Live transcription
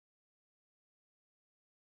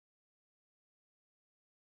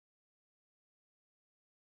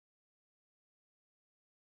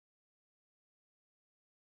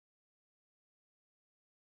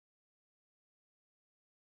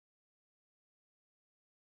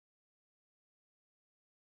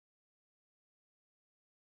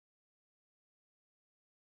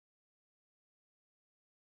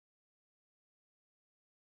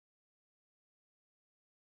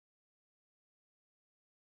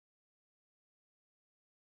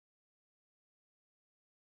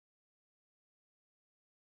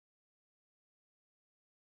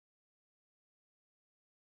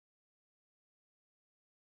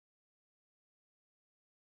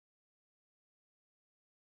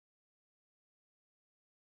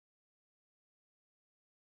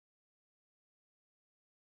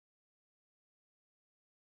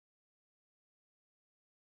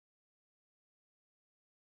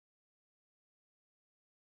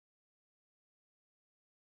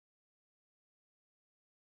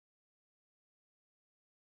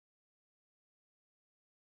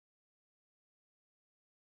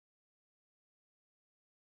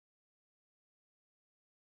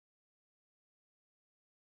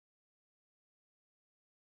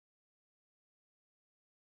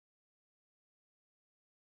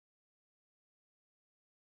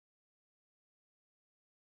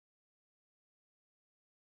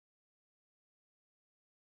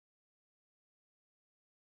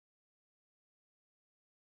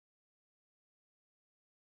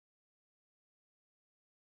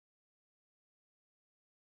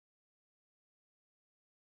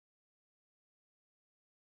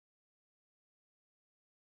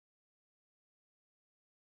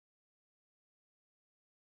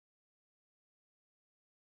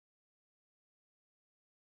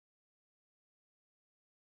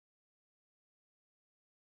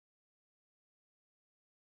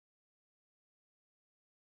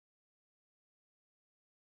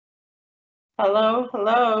Hello,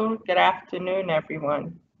 hello. Good afternoon,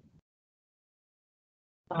 everyone.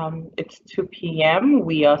 It's 2 p.m.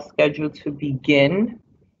 We are scheduled to begin,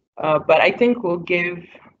 but I think we'll give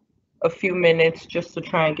a few minutes just to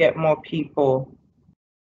try and get more people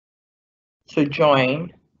to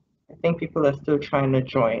join. I think people are still trying to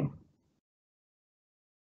join.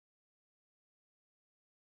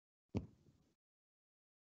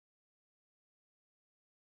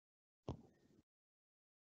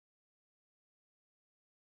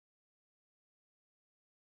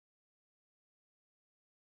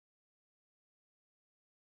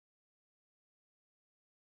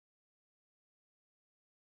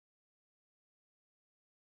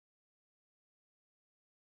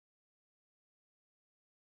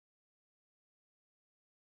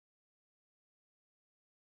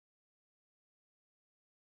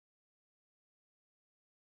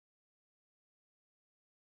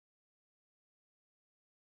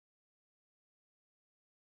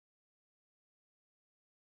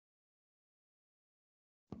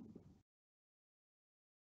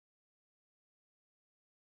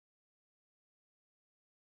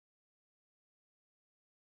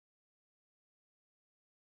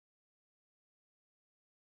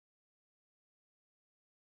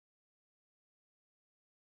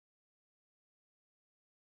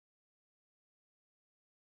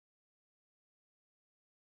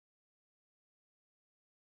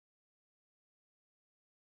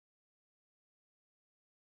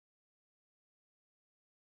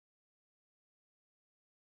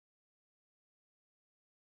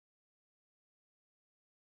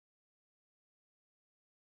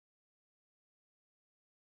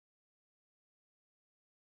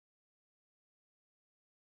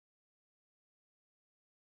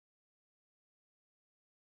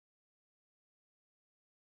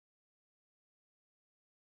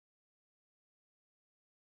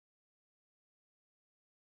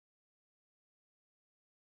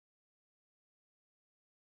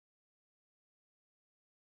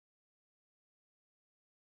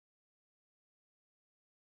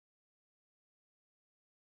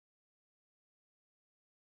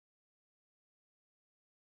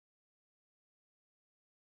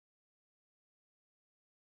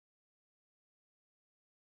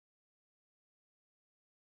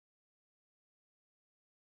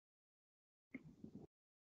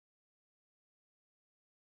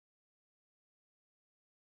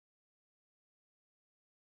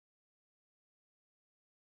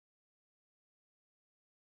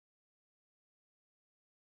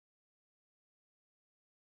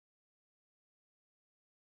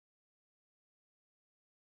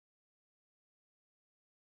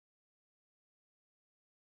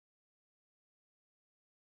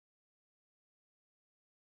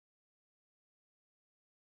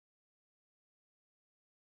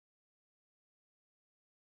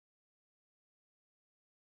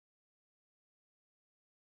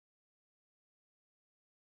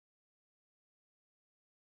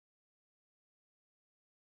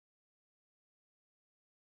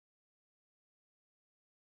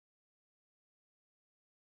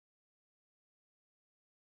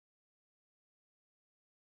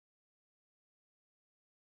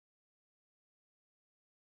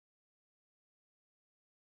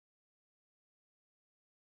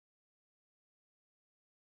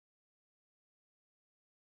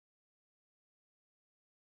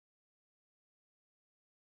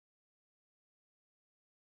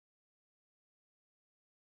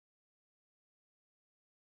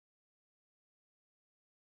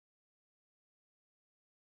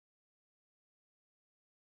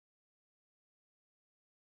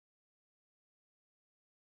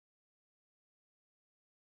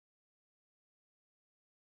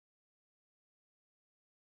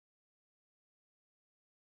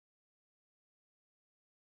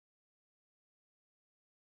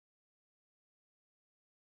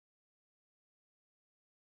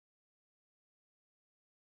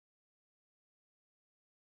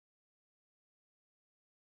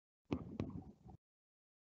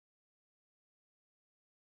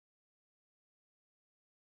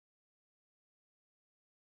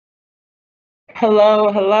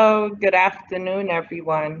 Hello, hello. Good afternoon,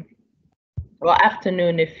 everyone. Well,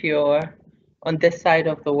 afternoon if you're on this side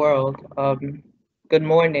of the world. Good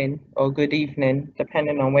morning or good evening,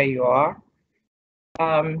 depending on where you are.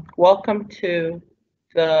 Welcome to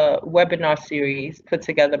the webinar series put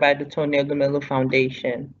together by the Tony Elumelu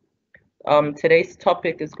Foundation. Today's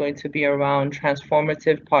topic is going to be around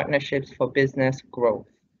transformative partnerships for business growth.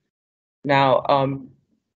 Now,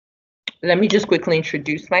 let me just quickly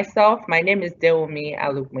introduce myself. My name is Dewunmi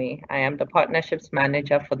Alugbin. I am the Partnerships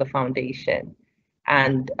Manager for the Foundation.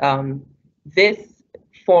 And This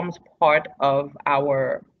forms part of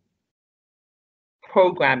our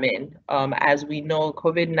programming. As we know,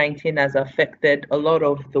 COVID-19 has affected a lot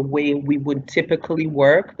of the way we would typically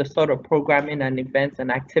work, the sort of programming and events and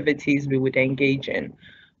activities we would engage in.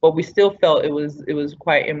 But we still felt it was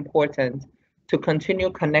quite important to continue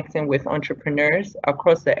connecting with entrepreneurs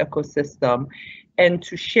across the ecosystem and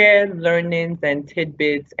to share learnings and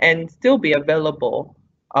tidbits and still be available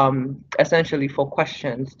essentially for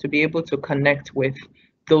questions, to be able to connect with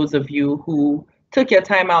those of you who took your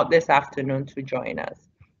time out this afternoon to join us.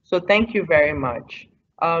 So thank you very much.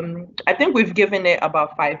 I think we've given it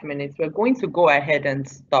about 5 minutes. We're going to go ahead and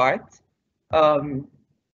start.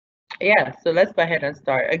 Yeah, so let's go ahead and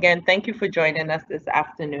start. Again, thank you for joining us this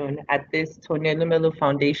afternoon at this Tony Elumelu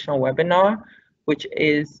Foundation webinar, which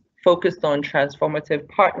is focused on transformative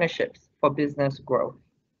partnerships for business growth.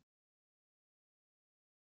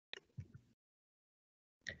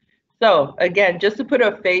 So again, just to put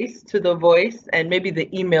a face to the voice and maybe the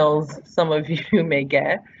emails some of you may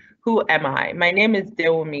get, who am I? My name is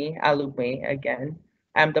Dewunmi Alugbin again.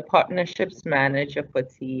 I'm the Partnerships Manager for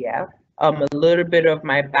TEF. A little bit of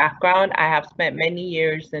my background, I have spent many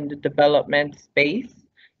years in the development space.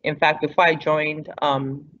 In fact, before I joined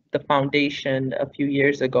the foundation a few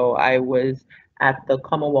years ago, I was at the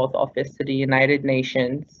Commonwealth Office to the United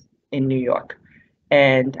Nations in New York.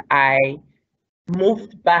 And I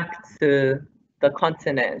moved back to the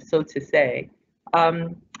continent, so to say,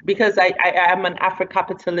 because I am an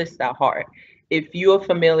Afro-capitalist at heart. If you're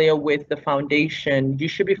familiar with the foundation, you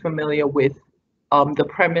should be familiar with the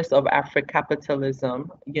premise of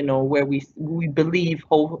Afro-capitalism, you know, where we believe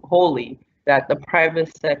wholly that the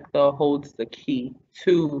private sector holds the key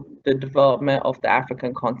to the development of the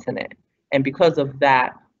African continent. And because of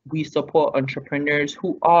that, we support entrepreneurs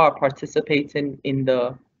who are participating in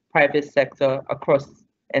the private sector across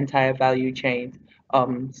entire value chains,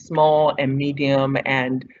 small and medium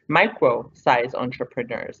and micro size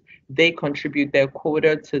entrepreneurs. They contribute their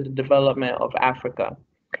quota to the development of Africa.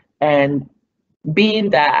 And being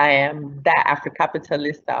that I am that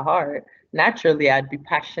Afro-capitalist at heart, naturally I'd be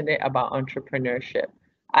passionate about entrepreneurship.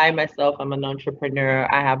 I myself am an entrepreneur.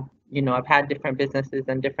 I have, I've had different businesses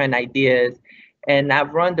and different ideas, and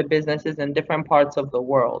I've run the businesses in different parts of the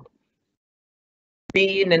world.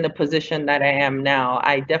 Being in the position that I am now,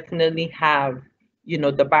 I definitely have,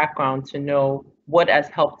 the background to know what has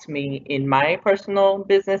helped me in my personal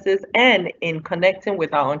businesses and in connecting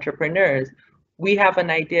with our entrepreneurs. We have an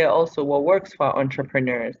idea also what works for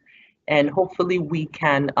entrepreneurs, and hopefully we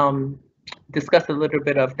can discuss a little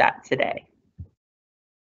bit of that today.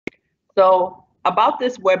 So about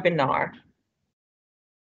this webinar,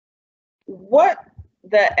 what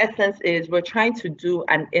the essence is, we're trying to do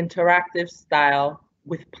an interactive style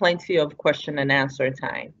with plenty of question and answer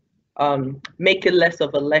time, make it less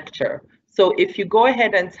of a lecture. So if you go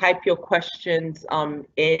ahead and type your questions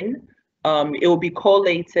in, it will be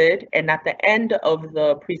collated, and at the end of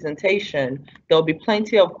the presentation, there'll be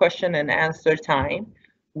plenty of question and answer time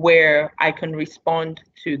where I can respond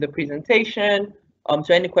to the presentation,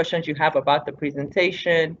 to any questions you have about the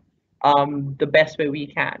presentation, the best way we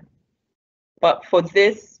can. But for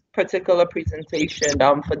this particular presentation,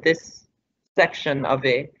 for this section of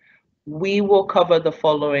it, we will cover the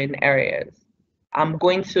following areas. I'm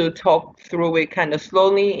going to talk through it kind of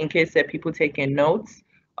slowly in case there are people taking notes.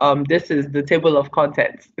 This is the table of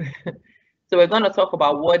contents. So we're going to talk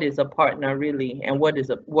about what is a partner really, and what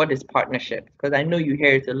is partnership, because I know you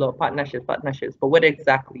hear it a lot, partnerships, but what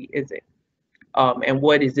exactly is it? And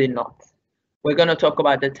what is it not? We're going to talk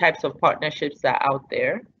about the types of partnerships that are out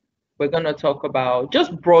there. We're going to talk about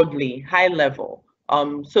just broadly, high level,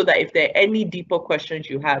 so that if there are any deeper questions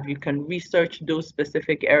you have, you can research those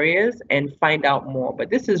specific areas and find out more. But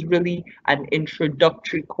this is really an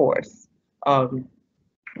introductory course.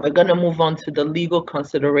 We're going to move on to the legal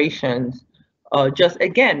considerations, just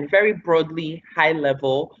again, very broadly, high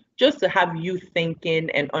level, just to have you thinking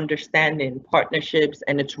and understanding partnerships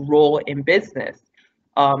and its role in business.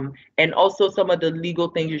 And also some of the legal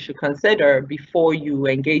things you should consider before you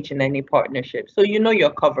engage in any partnership, so you know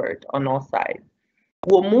you're covered on all sides.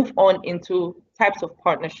 We'll move on into types of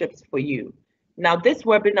partnerships for you. Now, this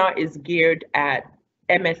webinar is geared at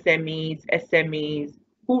MSMEs, SMEs,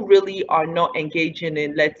 who really are not engaging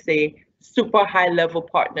in, let's say, super high level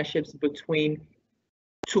partnerships between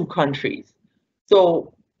two countries.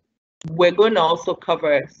 So we're going to also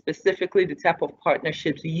cover specifically the type of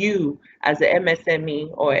partnerships you as an MSME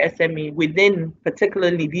or SME within,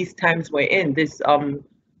 particularly these times we're in, this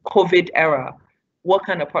COVID era, what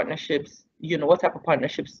kind of partnerships, what type of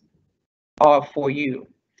partnerships are for you.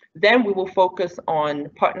 Then we will focus on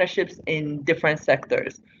partnerships in different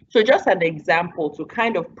sectors. So just an example to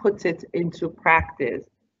kind of put it into practice,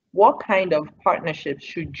 what kind of partnerships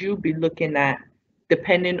should you be looking at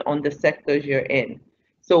depending on the sectors you're in?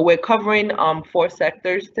 So we're covering 4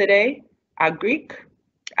 sectors today: agric,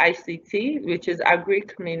 ICT, which is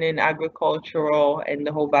agric meaning agricultural and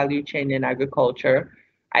the whole value chain in agriculture,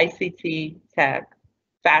 ICT, tech,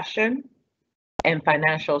 fashion, and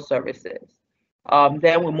financial services.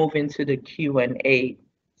 Then we'll move into the Q&A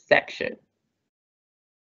section.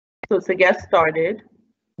 So to get started,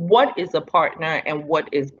 what is a partner and what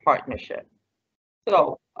is partnership?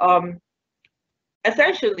 So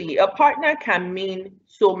essentially, a partner can mean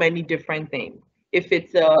so many different things. If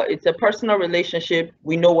it's a personal relationship,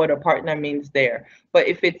 we know what a partner means there. But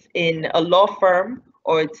if it's in a law firm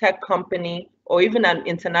or a tech company or even an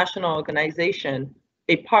international organization,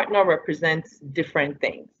 a partner represents different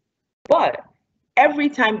things. But every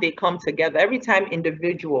time they come together, every time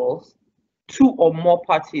individuals, 2 or more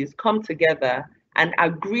parties come together and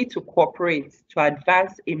agree to cooperate to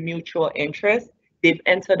advance a mutual interest, they've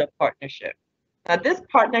entered a partnership. Now, this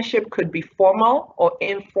partnership could be formal or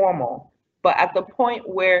informal, but at the point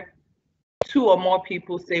where 2 or more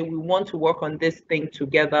people say we want to work on this thing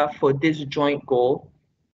together for this joint goal,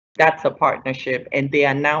 that's a partnership, and they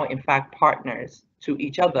are now, in fact, partners to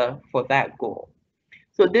each other for that goal.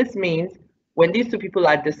 So this means when these 2 people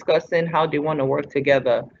are discussing how they want to work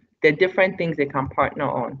together, there are different things they can partner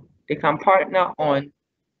on. They can partner on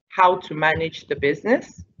how to manage the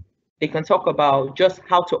business. They can talk about just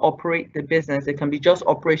how to operate the business. It can be just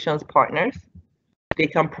operations partners. They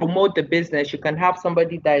can promote the business. You can have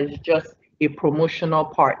somebody that is just a promotional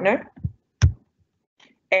partner.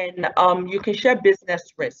 And you can share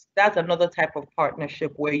business risks. That's another type of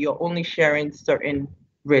partnership where you're only sharing certain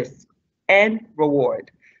risks and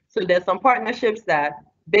reward. So there's some partnerships that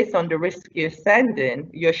based on the risk you're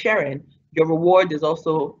sharing, your reward is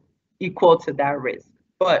also equal to that risk.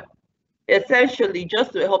 But essentially,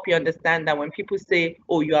 just to help you understand that when people say,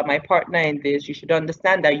 oh, you are my partner in this, you should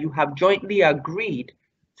understand that you have jointly agreed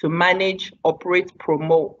to manage, operate,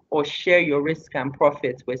 promote, or share your risk and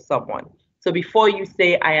profits with someone. So before you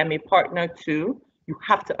say, I am a partner too, you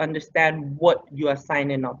have to understand what you are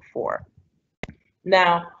signing up for.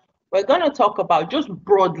 Now, we're going to talk about just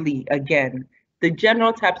broadly again, the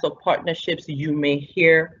general types of partnerships you may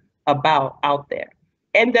hear about out there.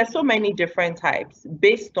 And there's so many different types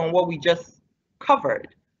based on what we just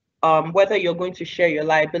covered. Whether you're going to share your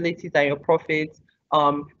liabilities and your profits,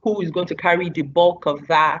 who is going to carry the bulk of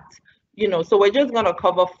that, so we're just going to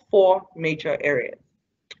cover 4 major areas.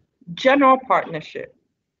 General partnership.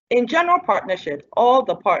 In general partnerships, all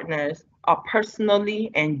the partners are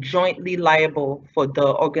personally and jointly liable for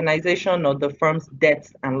the organization or the firm's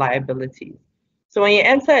debts and liabilities. So when you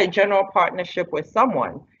enter a general partnership with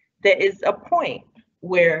someone, there is a point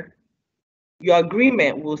where your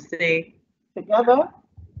agreement will say, together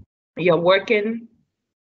you're working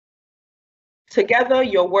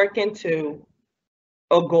to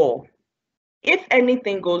a goal. If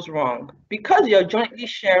anything goes wrong, because you're jointly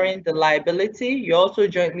sharing the liability, you're also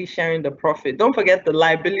jointly sharing the profit. Don't forget the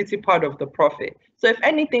liability part of the profit. So if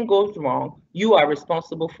anything goes wrong, you are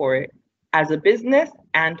responsible for it as a business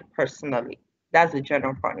and personally. That's a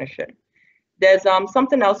general partnership. There's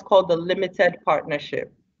something else called the limited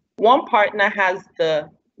partnership. One partner has the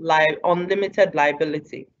unlimited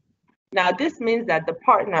liability. Now, this means that the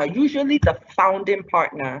partner, usually the founding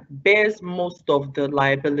partner, bears most of the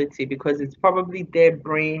liability because it's probably their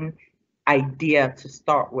brain idea to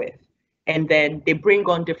start with. And then they bring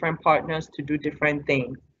on different partners to do different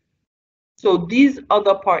things. So these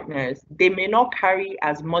other partners, they may not carry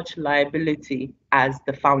as much liability as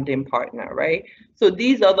the founding partner, right? So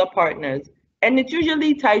these other partners, and it's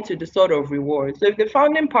usually tied to the sort of reward. So if the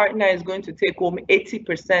founding partner is going to take home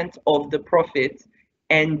 80% of the profit,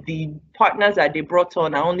 and the partners that they brought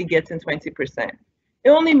on are only getting 20%. It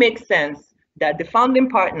only makes sense that the founding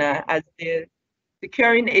partner, as they're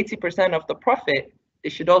securing 80% of the profit, they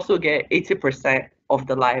should also get 80% of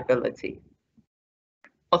the liability.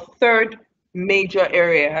 A third major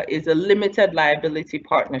area is a limited liability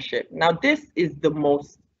partnership. Now, this is the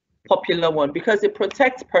most popular one because it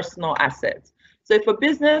protects personal assets. So if a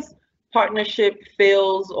business partnership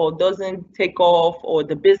fails or doesn't take off, or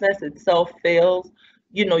the business itself fails,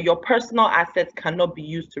 your personal assets cannot be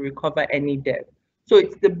used to recover any debt. So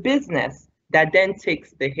it's the business that then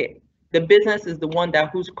takes the hit. The business is the one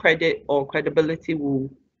whose credit or credibility will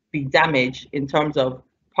be damaged in terms of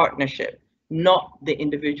partnership, not the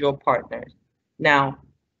individual partners. Now,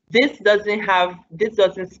 this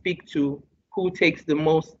doesn't speak to who takes the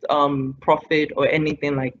most profit or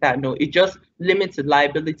anything like that. No, it just limits the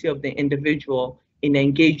liability of the individual in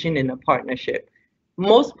engaging in a partnership.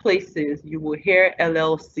 Most places you will hear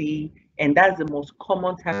LLC, and that's the most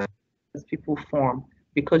common type of people form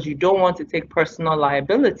because you don't want to take personal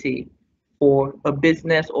liability for a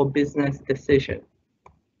business or business decision.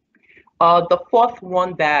 The fourth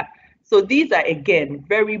one so these are again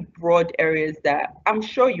very broad areas that I'm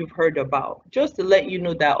sure you've heard about, just to let you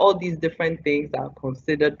know that all these different things are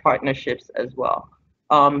considered partnerships as well.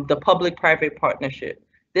 The public-private partnership.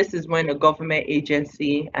 This is when a government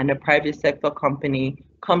agency and a private sector company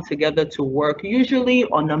come together to work, usually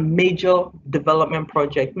on a major development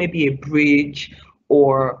project, maybe a bridge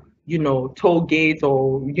or toll gates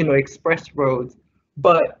or express roads.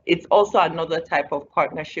 But it's also another type of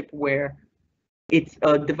partnership where it's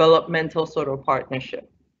a developmental sort of partnership.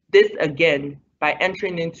 This, again, by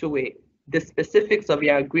entering into it, the specifics of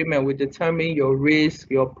your agreement will determine your risk,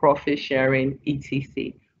 your profit sharing,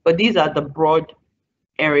 etc. But these are the broad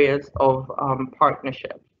areas of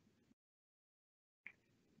partnership.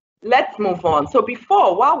 Let's move on. So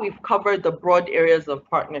while we've covered the broad areas of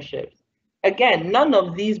partnerships, again, none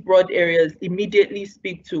of these broad areas immediately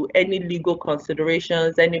speak to any legal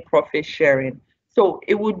considerations, any profit sharing. So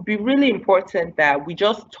it would be really important that we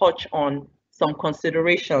just touch on some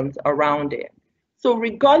considerations around it. So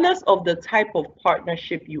regardless of the type of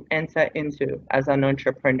partnership you enter into as an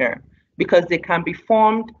entrepreneur, because they can be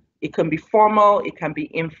formed, it can be formal, it can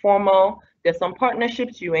be informal. There's some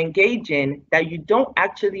partnerships you engage in that you don't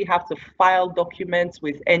actually have to file documents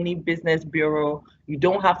with any business bureau. You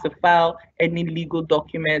don't have to file any legal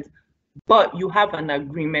documents, but you have an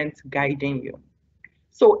agreement guiding you.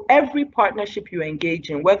 So every partnership you engage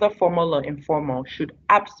in, whether formal or informal, should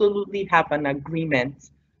absolutely have an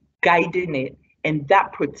agreement guiding it, and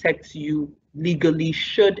that protects you legally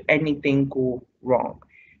should anything go wrong.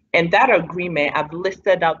 And that agreement, I've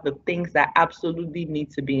listed out the things that absolutely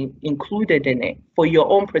need to be included in it for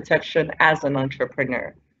your own protection as an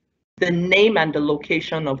entrepreneur. The name and the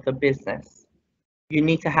location of the business. You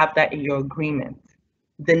need to have that in your agreement.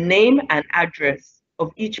 The name and address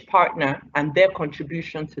of each partner and their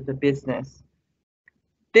contribution to the business.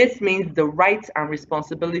 This means the rights and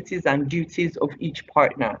responsibilities and duties of each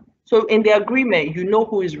partner. So in the agreement, you know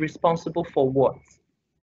who is responsible for what.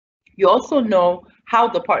 You also know how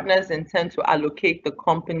the partners intend to allocate the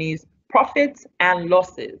company's profits and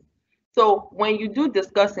losses. So when you do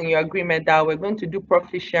discuss in your agreement that we're going to do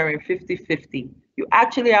profit sharing 50-50, you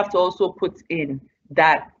actually have to also put in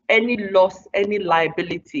that any loss, any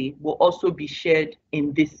liability will also be shared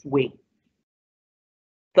in this way.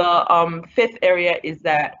 The fifth area is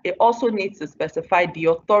that it also needs to specify the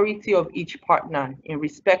authority of each partner in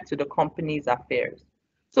respect to the company's affairs.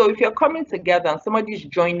 So if you're coming together and somebody's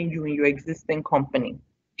joining you in your existing company,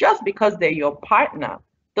 just because they're your partner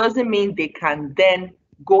doesn't mean they can then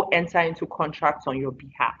go enter into contracts on your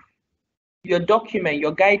behalf. Your document,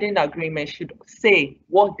 your guiding agreement should say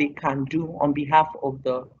what they can do on behalf of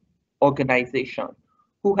the organization,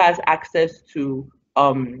 who has access to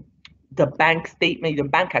the bank statement, the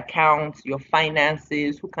bank accounts, your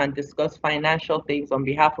finances, who can discuss financial things on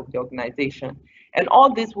behalf of the organization. And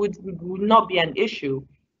all this would not be an issue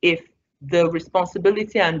if the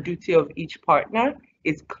responsibility and duty of each partner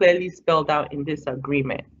is clearly spelled out in this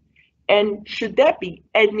agreement. And should there be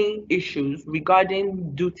any issues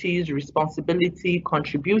regarding duties, responsibility,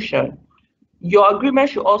 contribution, your agreement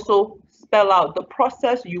should also spell out the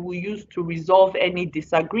process you will use to resolve any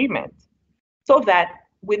disagreement, so that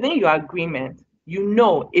within your agreement, you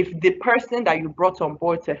know if the person that you brought on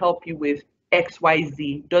board to help you with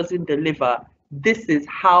XYZ doesn't deliver, this is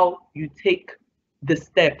how you take the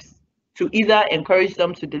steps to either encourage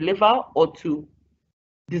them to deliver or to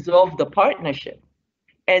dissolve the partnership.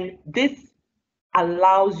 And this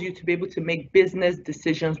allows you to be able to make business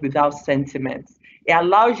decisions without sentiments. It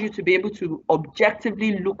allows you to be able to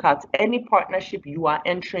objectively look at any partnership you are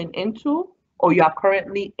entering into or you are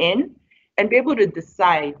currently in and be able to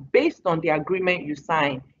decide based on the agreement you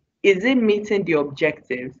sign, is it meeting the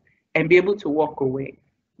objectives, and be able to walk away.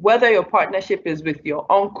 Whether your partnership is with your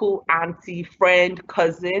uncle, auntie, friend,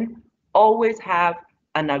 cousin, always have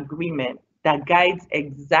an agreement that guides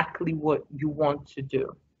exactly what you want to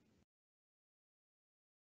do.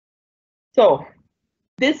 So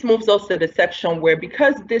this moves us to the section where,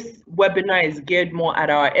 because this webinar is geared more at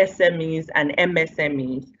our SMEs and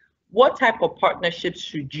MSMEs, what type of partnerships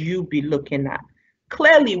should you be looking at?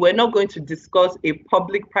 Clearly, we're not going to discuss a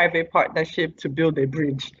public-private partnership to build a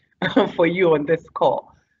bridge for you on this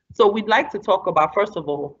call. So we'd like to talk about, first of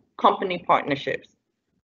all, company partnerships.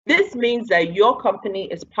 This means that your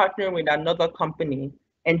company is partnering with another company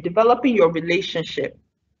and developing your relationship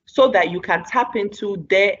so that you can tap into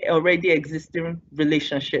their already existing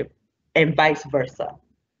relationship and vice versa.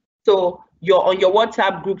 So you're on your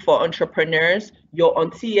WhatsApp group for entrepreneurs, you're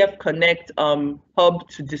on TEF Connect hub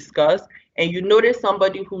to discuss, and you notice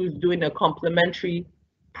somebody who's doing a complementary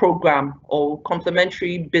program or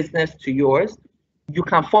complementary business to yours. You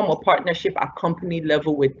can form a partnership at company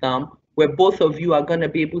level with them where both of you are going to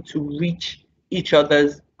be able to reach each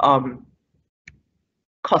other's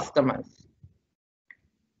customers.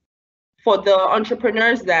 For the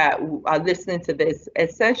entrepreneurs that are listening to this,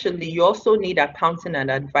 essentially, you also need accounting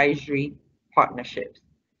and advisory partnerships.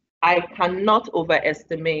 I cannot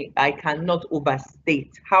overestimate, I cannot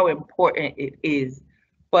overstate how important it is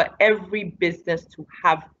for every business to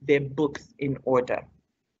have their books in order.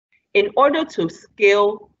 In order to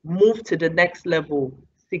scale, move to the next level,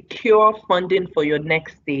 secure funding for your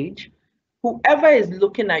next stage, whoever is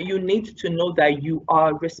looking at you needs to know that you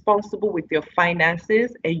are responsible with your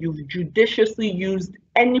finances and you've judiciously used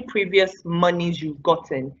any previous monies you've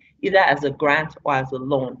gotten, either as a grant or as a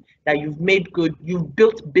loan, that you've made good, you've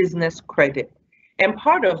built business credit. And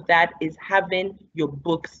part of that is having your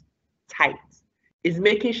books tight, is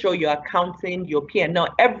making sure your accounting, your P&L,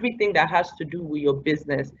 everything that has to do with your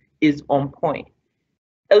business is on point.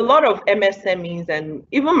 A lot of MSMEs and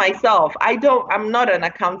even myself, I'm not an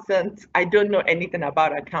accountant. I don't know anything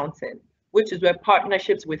about accounting, which is where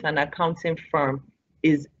partnerships with an accounting firm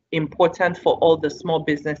is important for all the small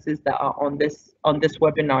businesses that are on this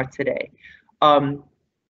webinar today.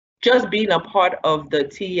 Just being a part of the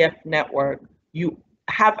TEF network, you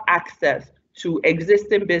have access to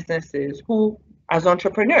existing businesses who, as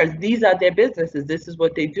entrepreneurs, these are their businesses. This is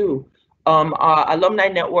what they do. Our alumni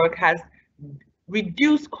network has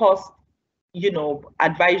reduced cost,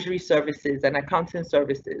 advisory services and accounting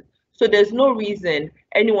services. So there's no reason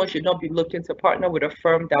anyone should not be looking to partner with a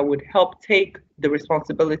firm that would help take the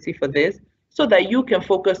responsibility for this so that you can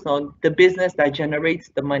focus on the business that generates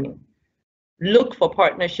the money. Look for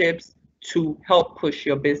partnerships to help push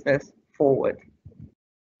your business forward.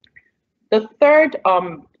 The third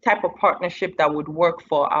type of partnership that would work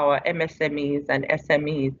for our MSMEs and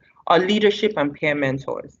SMEs are leadership and peer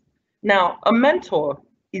mentors. Now, a mentor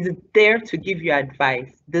is there to give you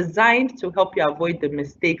advice, designed to help you avoid the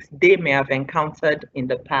mistakes they may have encountered in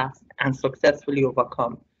the past and successfully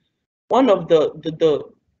overcome. One of the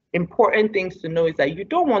important things to know is that you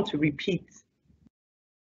don't want to repeat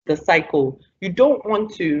the cycle. You don't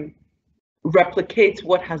want to replicate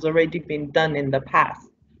what has already been done in the past.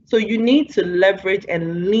 So you need to leverage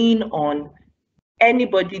and lean on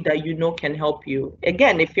anybody that you know can help you.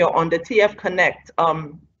 Again, if you're on the TF Connect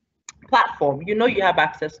platform, you have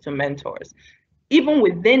access to mentors. Even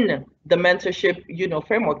within the mentorship,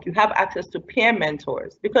 framework, you have access to peer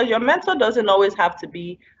mentors, because your mentor doesn't always have to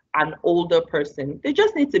be an older person. They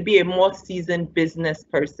just need to be a more seasoned business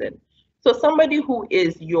person. So somebody who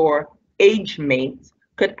is your age mate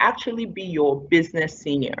could actually be your business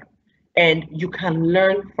senior, and you can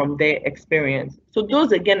learn from their experience. So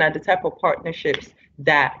those, again, are the type of partnerships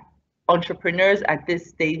that entrepreneurs at this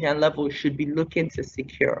stage and level should be looking to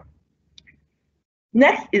secure.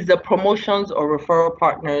 Next is the promotions or referral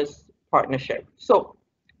partners partnership. So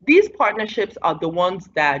these partnerships are the ones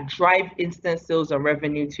that drive instant sales and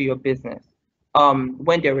revenue to your business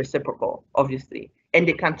when they're reciprocal, obviously, and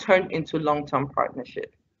they can turn into long-term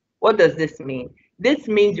partnerships. What does this mean? This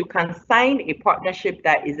means you can sign a partnership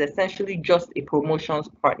that is essentially just a promotions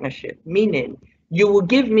partnership, meaning you will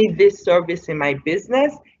give me this service in my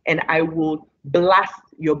business and I will blast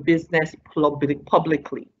your business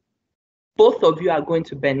publicly. Both of you are going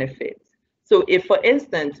to benefit. So if, for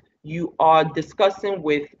instance, you are discussing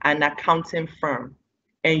with an accounting firm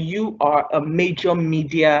and you are a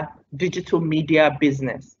major digital media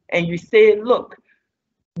business, and you say, look,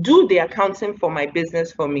 do the accounting for my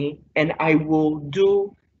business for me, and I will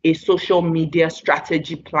do a social media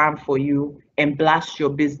strategy plan for you and blast your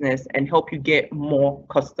business and help you get more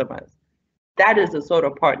customers. That is the sort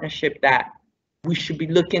of partnership that we should be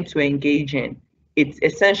looking to engage in. It's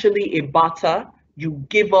essentially a barter. You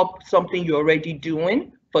give up something you're already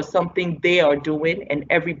doing for something they are doing, and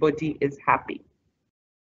everybody is happy.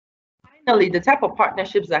 Finally, the type of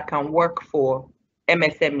partnerships that can work for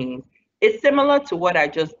MSMEs is similar to what I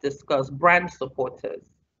just discussed, brand supporters.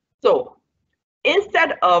 So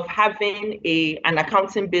instead of having an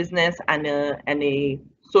accounting business and a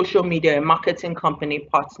social media and marketing company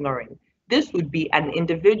partnering, this would be an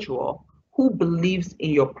individual who believes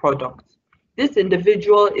in your product. This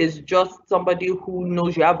individual is just somebody who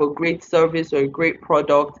knows you have a great service or a great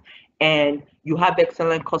product, and you have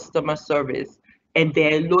excellent customer service and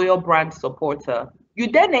they're a loyal brand supporter,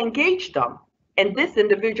 you then engage them. And this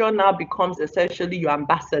individual now becomes essentially your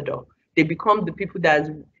ambassador. They become the people that's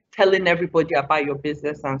telling everybody about your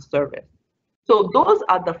business and service. So those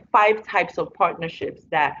are the 5 types of partnerships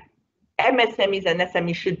that MSMEs and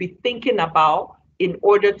SMEs should be thinking about in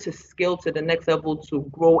order to scale to the next level, to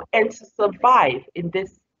grow and to survive in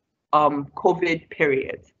this COVID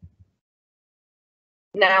period.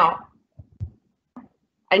 Now,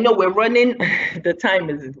 I know we're running, the time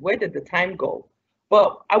is, where did the time go?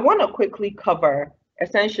 But I want to quickly cover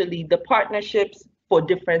essentially the partnerships for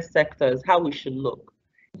different sectors, how we should look.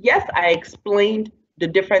 Yes, I explained the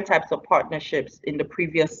different types of partnerships in the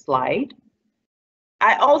previous slide.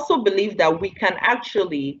 I also believe that we can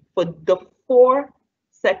actually, for the 4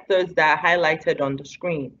 sectors that are highlighted on the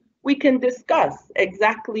screen, we can discuss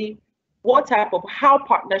exactly what type of, how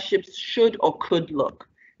partnerships should or could look.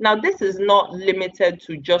 Now, this is not limited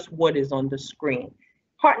to just what is on the screen.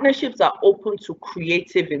 Partnerships are open to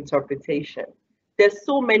creative interpretation. There's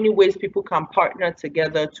so many ways people can partner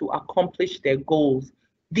together to accomplish their goals.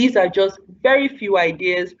 These are just very few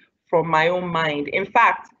ideas from my own mind. In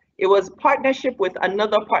fact, it was partnership with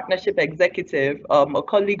another partnership executive, a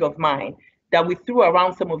colleague of mine, that we threw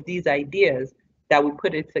around some of these ideas that we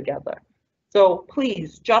put it together. So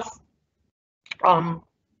please, just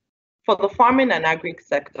for the farming and agri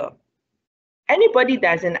sector, anybody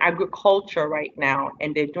that's in agriculture right now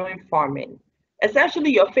and they're doing farming,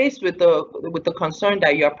 essentially you're faced with the concern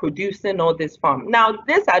that you're producing all this farm. Now,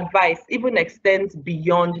 this advice even extends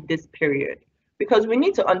beyond this period, because we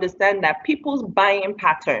need to understand that people's buying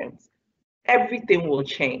patterns, everything will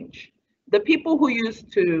change. The people who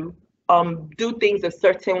used to do things a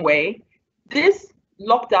certain way, this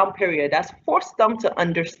lockdown period has forced them to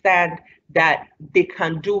understand that they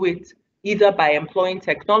can do it either by employing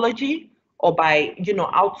technology or by,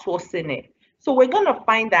 outsourcing it. So we're going to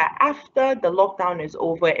find that after the lockdown is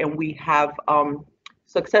over and we have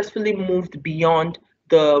successfully moved beyond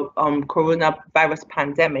the coronavirus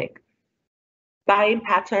pandemic, buying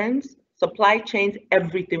patterns, supply chains,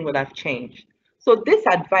 everything will have changed. So this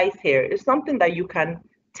advice here is something that you can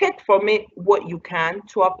take from it what you can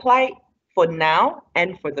to apply for now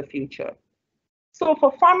and for the future. So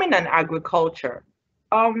for farming and agriculture,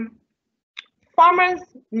 farmers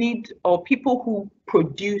need, or people who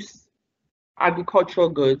produce agricultural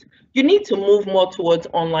goods, you need to move more towards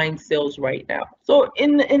online sales right now. So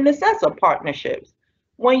in the sense of partnerships,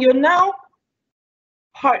 when you're now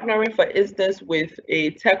partnering, for instance, with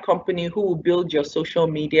a tech company who will build your social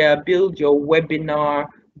media, build your webinar,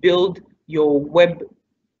 build your web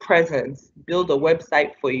presence, build a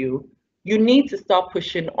website for you, you need to start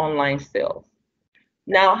pushing online sales.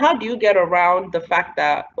 Now, how do you get around the fact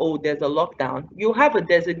that, oh, there's a lockdown? You have a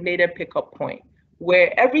designated pickup point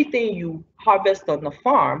where everything you harvest on the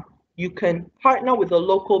farm, you can partner with a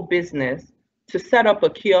local business to set up a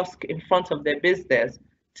kiosk in front of their business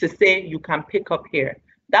to say you can pick up here.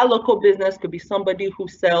 That local business could be somebody who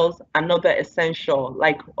sells another essential,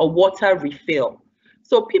 like a water refill.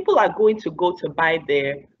 So people are going to go to buy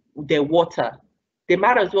their water. They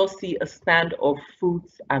might as well see a stand of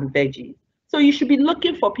fruits and veggies. So you should be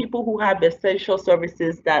looking for people who have essential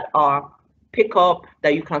services that are pick up,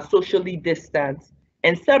 that you can socially distance,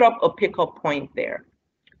 and set up a pickup point there.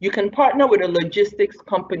 You can partner with a logistics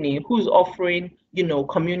company who's offering,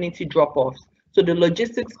 community drop-offs. So the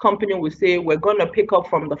logistics company will say, we're going to pick up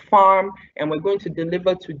from the farm and we're going to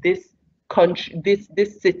deliver to this country,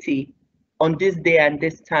 this city on this day and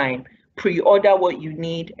this time. Pre-order what you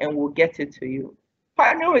need and we'll get it to you.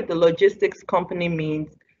 Partner with the logistics company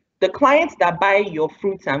means the clients that buy your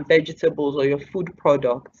fruits and vegetables or your food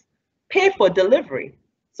products pay for delivery.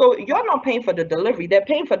 So you're not paying for the delivery, they're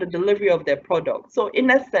paying for the delivery of their product. So in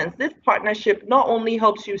a sense, this partnership not only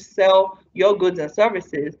helps you sell your goods and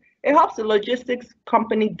services, it helps the logistics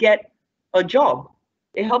company get a job.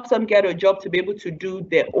 It helps them get a job to be able to do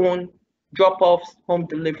their own drop-offs, home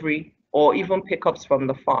delivery, or even pickups from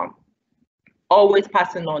the farm. Always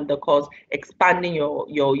passing on the cost, expanding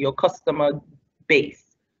your customer base.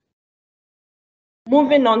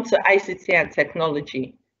 Moving on to ICT and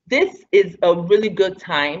technology. This is a really good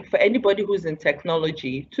time for anybody who's in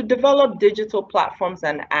technology to develop digital platforms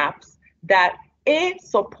and apps that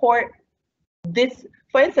support this.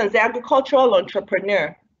 For instance, the agricultural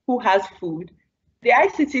entrepreneur who has food, the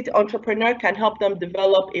ICT entrepreneur can help them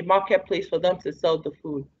develop a marketplace for them to sell the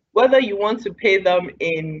food. Whether you want to pay them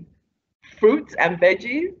in fruits and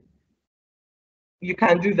veggies, you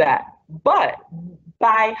can do that. But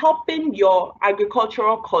by helping your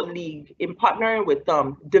agricultural colleague in partnering with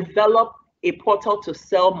them develop a portal to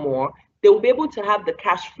sell more, they will be able to have the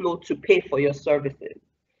cash flow to pay for your services.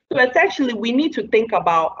 So essentially, we need to think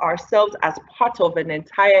about ourselves as part of an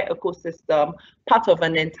entire ecosystem, part of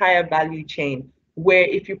an entire value chain, where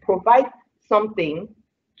if you provide something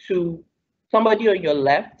to somebody on your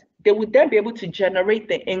left, they would then be able to generate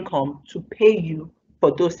the income to pay you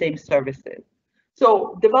for those same services.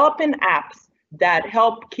 So developing apps that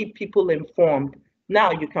help keep people informed.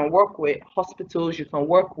 Now you can work with hospitals, you can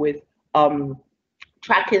work with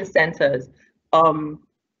tracking centers,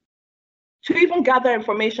 to even gather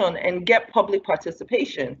information and get public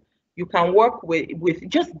participation. You can work with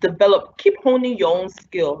just develop, keep honing your own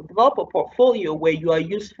skill, develop a portfolio where you are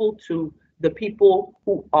useful to the people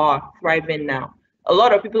who are thriving now. A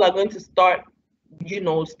lot of people are going to start,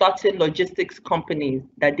 starting logistics companies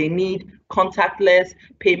that they need contactless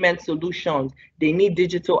payment solutions. They need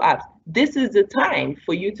digital apps. This is the time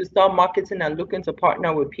for you to start marketing and looking to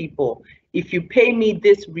partner with people. If you pay me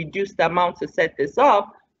this reduced amount to set this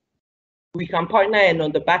up, we can partner, and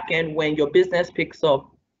on the back end, when your business picks up,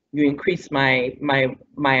 you increase my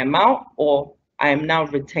amount, or I am now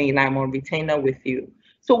retained, I'm on retainer with you.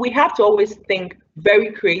 So we have to always think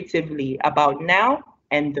very creatively about now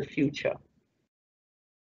and the future.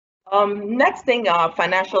 Next thing are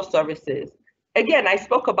financial services. Again, I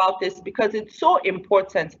spoke about this because it's so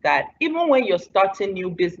important that even when you're starting new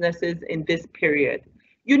businesses in this period,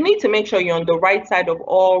 you need to make sure you're on the right side of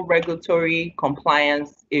all regulatory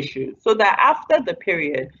compliance issues so that after the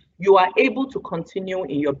period, you are able to continue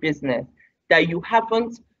in your business, that you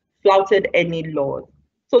haven't flouted any laws.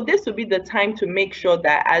 So this would be the time to make sure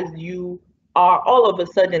that as you are all of a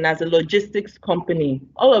sudden, as a logistics company,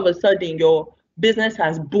 all of a sudden your business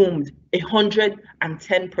has boomed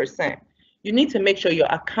 110%. You need to make sure your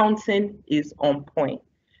accounting is on point.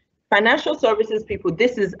 Financial services people,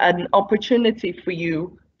 this is an opportunity for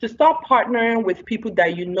you to start partnering with people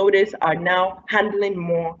that you notice are now handling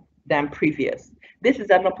more than previous. This is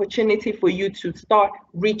an opportunity for you to start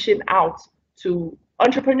reaching out to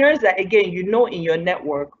entrepreneurs that, again, in your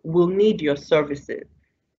network will need your services.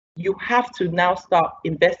 You have to now start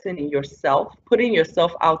investing in yourself, putting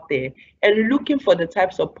yourself out there, and looking for the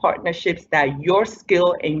types of partnerships that your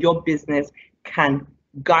skill and your business can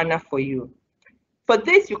garner for you. For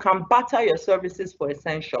this, you can barter your services for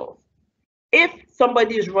essentials. If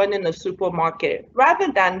somebody is running a supermarket,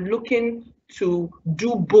 rather than looking to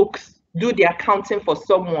do books, do the accounting for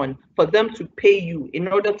someone, for them to pay you in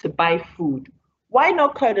order to buy food, why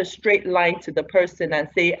not cut a straight line to the person and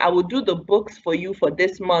say, I will do the books for you for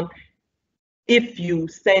this month if you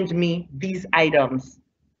send me these items,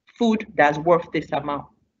 food that's worth this amount.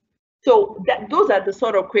 So those are the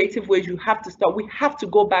sort of creative ways you have to start. We have to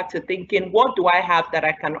go back to thinking, what do I have that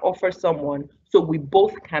I can offer someone so we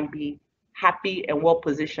both can be happy and well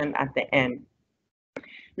positioned at the end.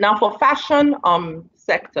 Now for fashion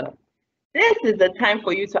sector, this is the time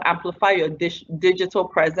for you to amplify your digital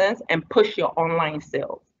presence and push your online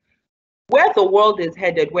sales. Where the world is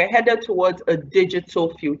headed, we're headed towards a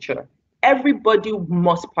digital future. Everybody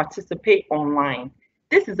must participate online.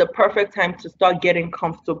 This is the perfect time to start getting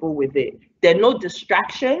comfortable with it. There are no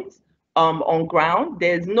distractions on ground.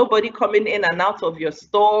 There's nobody coming in and out of your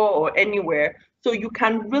store or anywhere. So you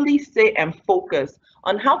can really stay and focus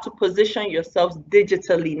on how to position yourselves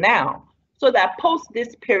digitally now, so that post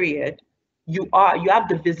this period, you have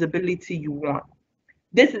the visibility you want.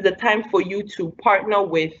 This is the time for you to partner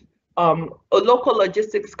with a local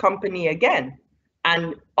logistics company again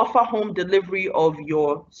and offer home delivery of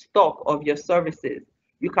your stock, of your services.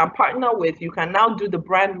 You can now do the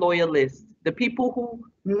brand loyalists, the people who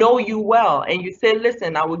know you well, and you say,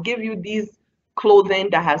 listen, I will give you these clothing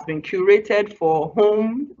that has been curated for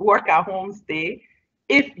work at home stay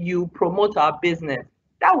if you promote our business.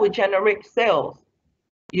 That will generate sales.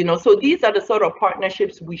 So these are the sort of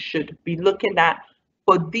partnerships we should be looking at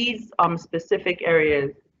for these specific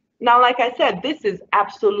areas. Now, like I said, this is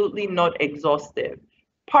absolutely not exhaustive.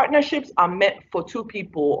 Partnerships are meant for two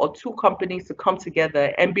people or two companies to come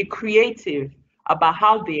together and be creative about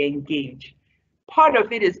how they engage. Part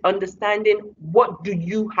of it is understanding, what do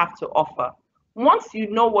you have to offer? Once you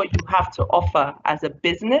know what you have to offer as a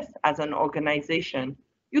business, as an organization,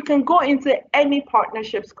 you can go into any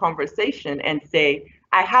partnerships conversation and say,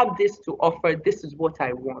 I have this to offer, this is what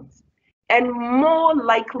I want. And more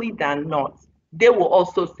likely than not, they will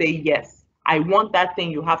also say, yes, I want that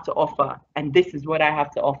thing you have to offer, and this is what I have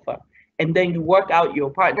to offer. And then you work out your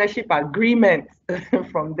partnership agreement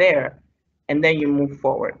from there, and then you move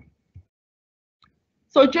forward.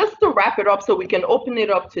 So just to wrap it up so we can open it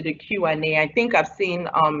up to the Q&A, I think I've seen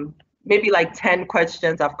maybe like 10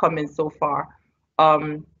 questions have come in so far.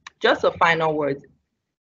 just a final word.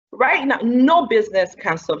 Right now, no business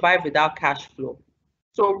can survive without cash flow.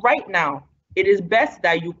 So right now, it is best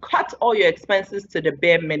that you cut all your expenses to the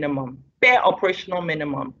bare minimum, bare operational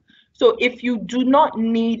minimum. So if you do not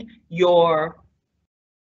need your,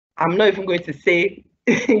 I'm not even going to say,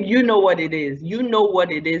 you know what it is. You know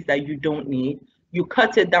what it is that you don't need. You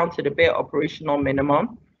cut it down to the bare operational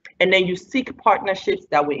minimum, and then you seek partnerships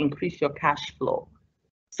that will increase your cash flow,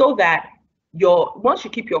 so that once you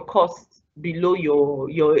keep your costs below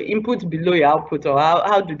your input below your output, or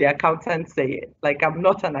how do the accountants say it? Like, I'm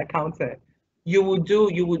not an accountant. You will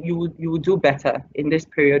do better in this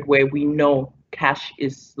period where we know cash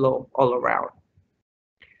is slow all around.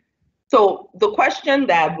 So the question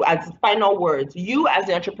that, as final words, you as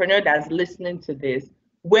the entrepreneur that's listening to this,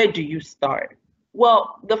 where do you start?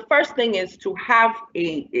 Well, the first thing is to have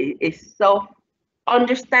a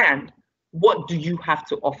understand, what do you have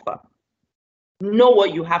to offer? Know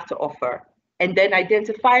what you have to offer, and then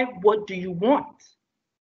identify, what do you want?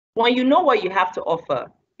 When you know what you have to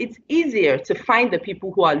offer, it's easier to find the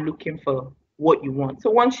people who are looking for what you want. So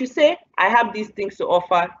once you say, I have these things to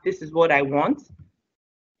offer, this is what I want,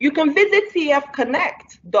 you can visit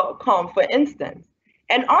tfconnect.com, for instance,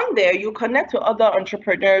 and on there you connect to other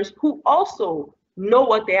entrepreneurs who also know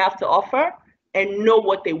what they have to offer and know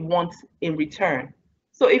what they want in return.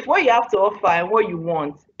 So if what you have to offer and what you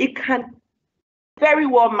want, it can very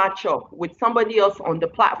well match up with somebody else on the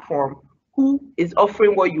platform who is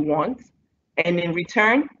offering what you want, and in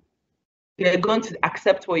return, they're going to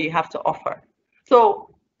accept what you have to offer.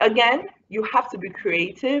 So again, you have to be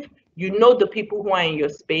creative. You know the people who are in your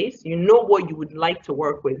space. You know what you would like to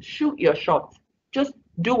work with. Shoot your shot. Just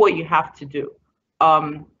do what you have to do.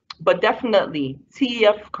 But definitely,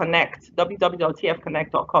 TEF Connect,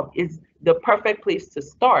 www.tfconnect.com, is the perfect place to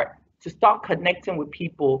start connecting with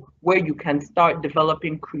people, where you can start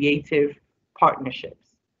developing creative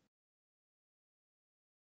partnerships.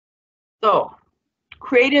 So,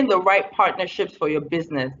 creating the right partnerships for your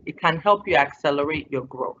business, it can help you accelerate your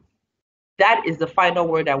growth. That is the final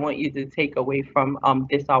word I want you to take away from our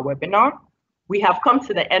webinar. We have come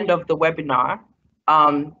to the end of the webinar.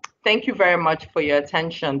 Thank you very much for your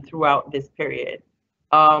attention throughout this period.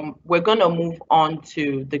 We're going to move on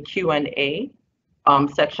to the Q&A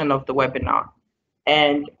section of the webinar.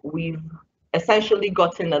 And we've essentially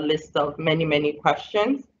gotten a list of many, many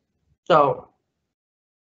questions. So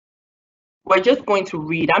I'm just going to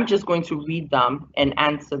read them and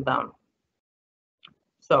answer them.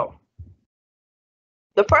 So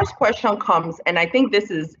the first question comes, and I think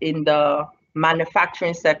this is in the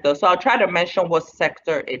manufacturing sector. So I'll try to mention what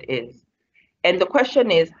sector it is. And the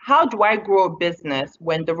question is, how do I grow a business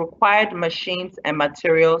when the required machines and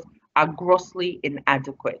materials are grossly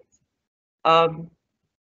inadequate? I'm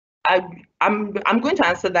going to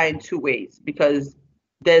answer that in two ways, because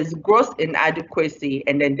there's gross inadequacy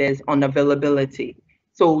and then there's unavailability.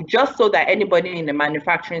 So just so that anybody in the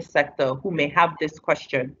manufacturing sector who may have this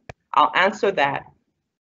question, I'll answer that.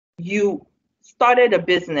 You started a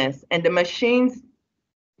business and the machines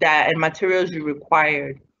and materials you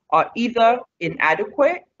required are either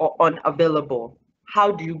inadequate or unavailable.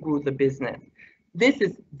 How do you grow the business? This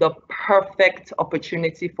is the perfect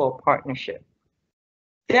opportunity for a partnership.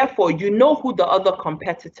 Therefore, you know who the other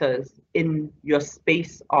competitors in your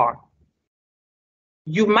space are.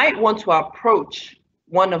 You might want to approach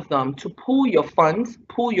one of them to pool your funds,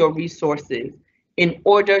 pool your resources in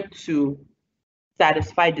order to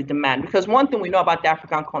satisfy the demand. Because one thing we know about the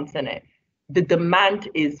African continent, the demand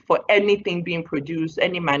is for anything being produced,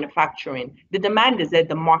 any manufacturing. The demand is there,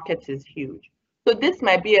 the market is huge. So this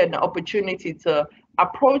might be an opportunity to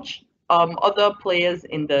approach other players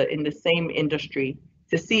in the same industry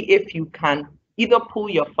to see if you can either pool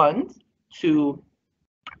your funds to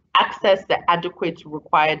access the adequate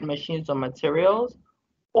required machines or materials,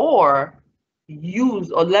 or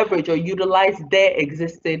use or leverage or utilize their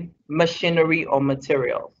existing machinery or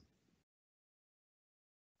materials.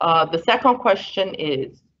 The second question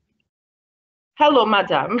is, hello,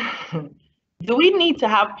 madam. Do we need to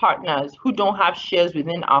have partners who don't have shares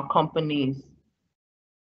within our companies?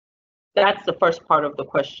 That's the first part of the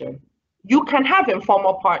question. You can have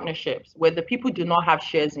informal partnerships where the people do not have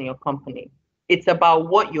shares in your company. It's about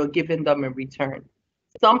what you're giving them in return.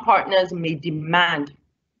 Some partners may demand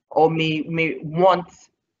or may want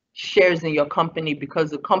shares in your company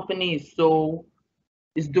because the company is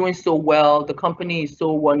doing so well, the company is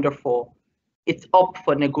so wonderful. It's up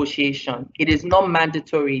for negotiation. It is not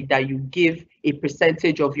mandatory that you give a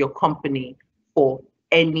percentage of your company for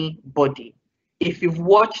anybody. If you've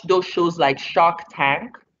watched those shows like Shark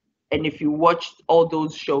Tank, and if you watched all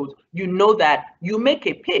those shows, you know that you make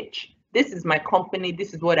a pitch. This is my company.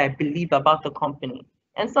 This is what I believe about the company.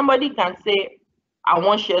 And somebody can say, I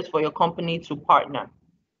want shares for your company to partner.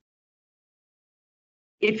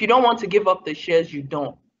 If you don't want to give up the shares, you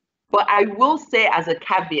don't. But I will say as a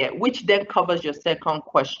caveat, which then covers your second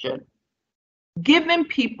question, giving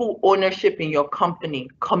people ownership in your company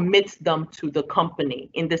commits them to the company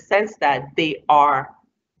in the sense that they are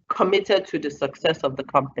committed to the success of the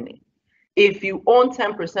company. If you own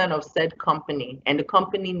 10% of said company and the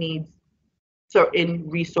company needs certain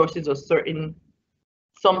resources or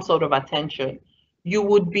some sort of attention, you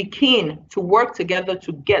would be keen to work together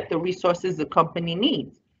to get the resources the company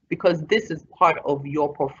needs because this is part of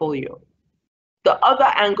your portfolio. The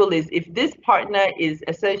other angle is if this partner is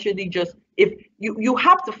essentially just, if you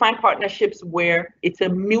have to find partnerships where it's a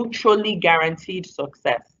mutually guaranteed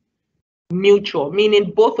success. Mutual,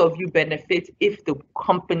 meaning both of you benefit if the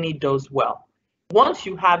company does well. Once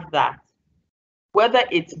you have that, whether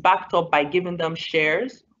it's backed up by giving them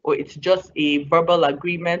shares or it's just a verbal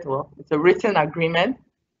agreement or it's a written agreement,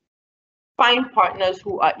 find partners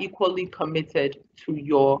who are equally committed to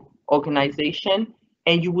your organization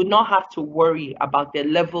and you would not have to worry about their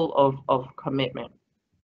level of commitment.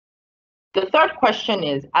 The third question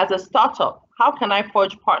is, as a startup, how can I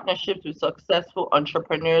forge partnerships with successful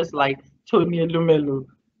entrepreneurs like Tony Elumelu?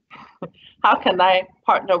 How can I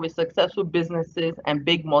partner with successful businesses and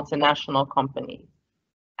big multinational companies?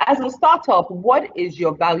 As a startup, what is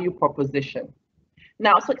your value proposition?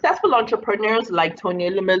 Now, successful entrepreneurs like Tony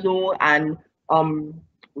Elumelu and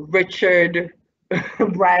Richard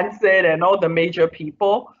Branson and all the major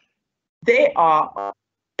people, they are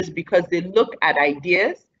because they look at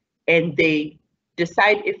ideas and they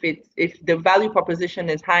decide if the value proposition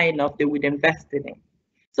is high enough, they would invest in it.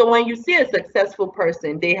 So when you see a successful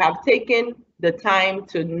person, they have taken the time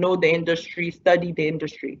to know the industry, study the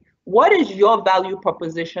industry. What is your value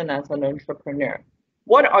proposition as an entrepreneur?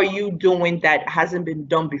 What are you doing that hasn't been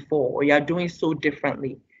done before or you're doing so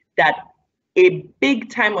differently that a big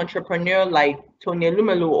time entrepreneur like Tony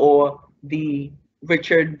Elumelu or the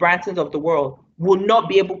Richard Bransons of the world will not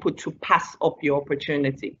be able to pass up your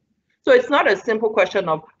opportunity? So it's not a simple question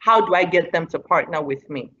of how do I get them to partner with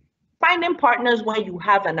me? Finding partners when you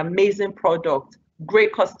have an amazing product,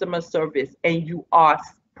 great customer service, and you are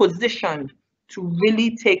positioned to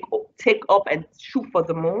really take up and shoot for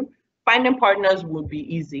the moon, finding partners will be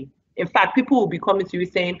easy. In fact, people will be coming to you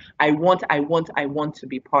saying, I want to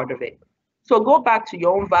be part of it. So go back to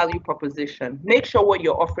your own value proposition. Make sure what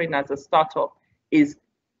you're offering as a startup is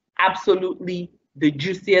absolutely the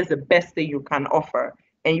juiciest, the best thing you can offer.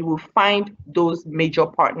 And you will find those major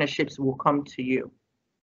partnerships will come to you.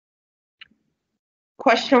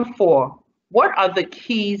 Question 4, what are the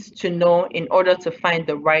keys to know in order to find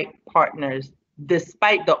the right partners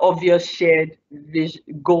despite the obvious shared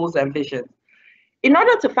goals and visions? In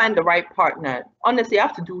order to find the right partner, honestly, you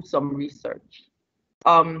have to do some research.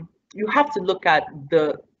 You have to look at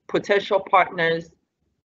the potential partners'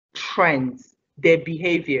 trends, their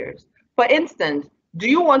behaviors. For instance,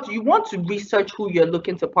 you want to research who you're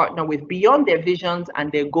looking to partner with beyond their visions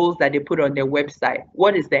and their goals that they put on their website?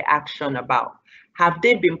 What is their action about? Have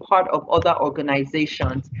they been part of other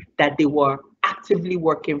organizations that they were actively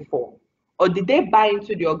working for? Or did they buy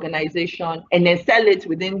into the organization and then sell it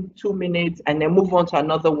within 2 minutes and then move on to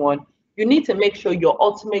another one? You need to make sure your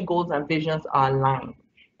ultimate goals and visions are aligned.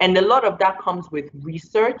 And a lot of that comes with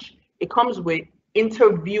research. It comes with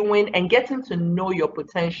interviewing and getting to know your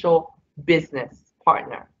potential business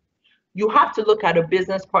partner. You have to look at a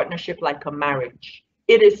business partnership like a marriage.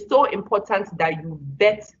 It is so important that you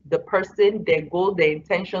vet the person, their goals, their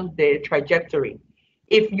intentions, their trajectory.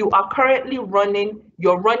 If you are currently running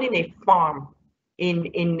a farm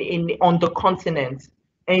on the continent,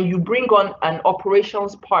 and you bring on an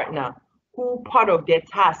operations partner who part of their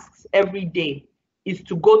tasks every day is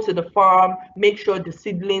to go to the farm, make sure the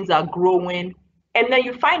seedlings are growing, and then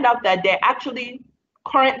you find out that they're actually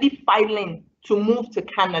currently filing to move to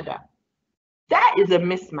Canada. That is a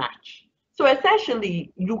mismatch. So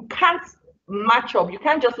essentially, you can't match up. You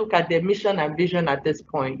can't just look at their mission and vision at this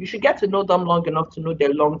point. You should get to know them long enough to know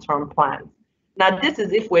their long-term plans. Now, this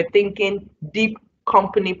is if we're thinking deep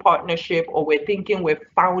company partnership or we're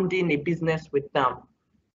founding a business with them.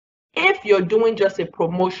 If you're doing just a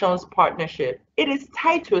promotions partnership, it is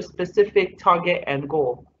tied to a specific target and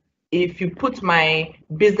goal. If you put my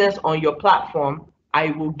business on your platform,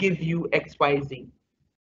 I will give you XYZ.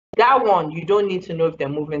 That one, you don't need to know if they're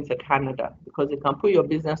moving to Canada because you can put your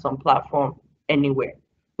business on platform anywhere.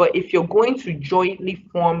 But if you're going to jointly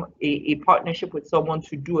form a partnership with someone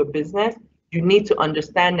to do a business, You need to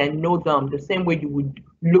understand and know them the same way you would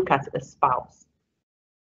look at a spouse.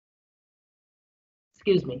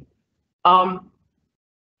 Excuse me.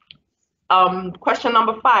 Question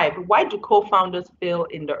number 5, why do co-founders fail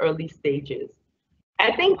in the early stages?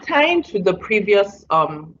 I think tying to the previous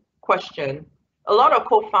question, a lot of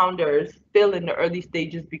co-founders fail in the early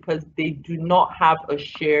stages because they do not have a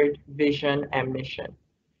shared vision and mission.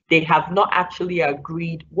 They have not actually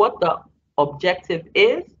agreed what the objective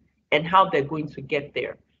is and how they're going to get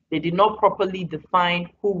there. They did not properly define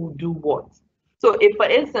who will do what. So if, for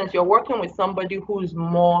instance, you're working with somebody who's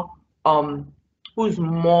more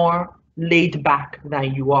laid back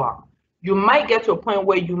than you are, you might get to a point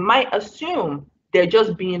where you might assume they're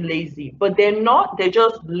just being lazy, but they're not, they're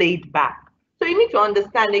just laid back. So you need to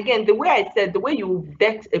understand, again, the way I said, the way you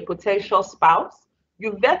vet a potential spouse,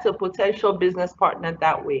 you vet a potential business partner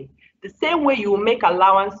that way. The same way you make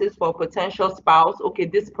allowances for a potential spouse. Okay,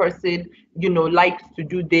 this person, likes to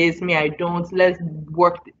do this, me, I don't, let's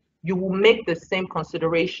work. You will make the same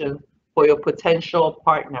consideration for your potential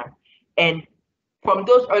partner. And from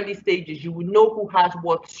those early stages, you will know who has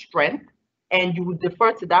what strength, and you will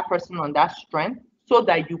defer to that person on that strength so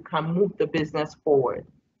that you can move the business forward.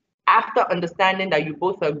 After understanding that you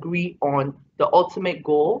both agree on the ultimate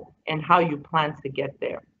goal and how you plan to get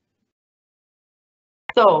there.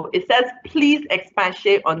 So it says, please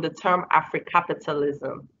expatiate on the term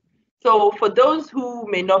Africapitalism. So for those who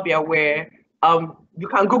may not be aware, you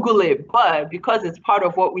can Google it, but because it's part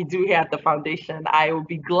of what we do here at the foundation, I will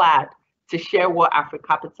be glad to share what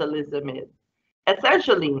Africapitalism is.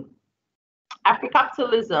 Essentially,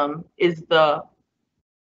 Africapitalism is the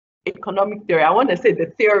economic theory, I want to say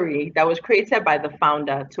the theory that was created by the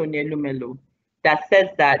founder, Tony Elumelu, that says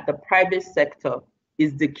that the private sector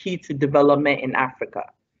is the key to development in Africa.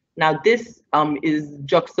 Now, this is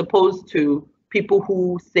juxtaposed to people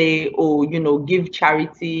who say, oh, give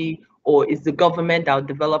charity, or is the government that will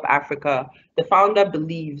develop Africa. The founder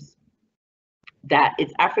believes that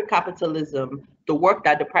it's Africapitalism, the work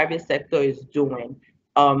that the private sector is doing,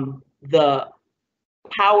 the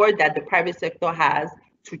power that the private sector has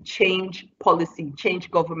to change policy, change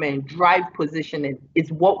government, drive positioning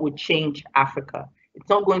is what would change Africa. It's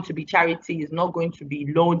not going to be charity, it's not going to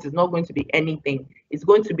be loans, it's not going to be anything. It's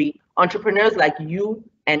going to be entrepreneurs like you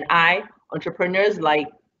and I, entrepreneurs like,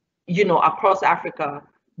 across Africa,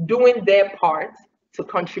 doing their part to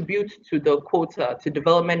contribute to the quota, to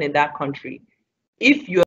development in that country. If you're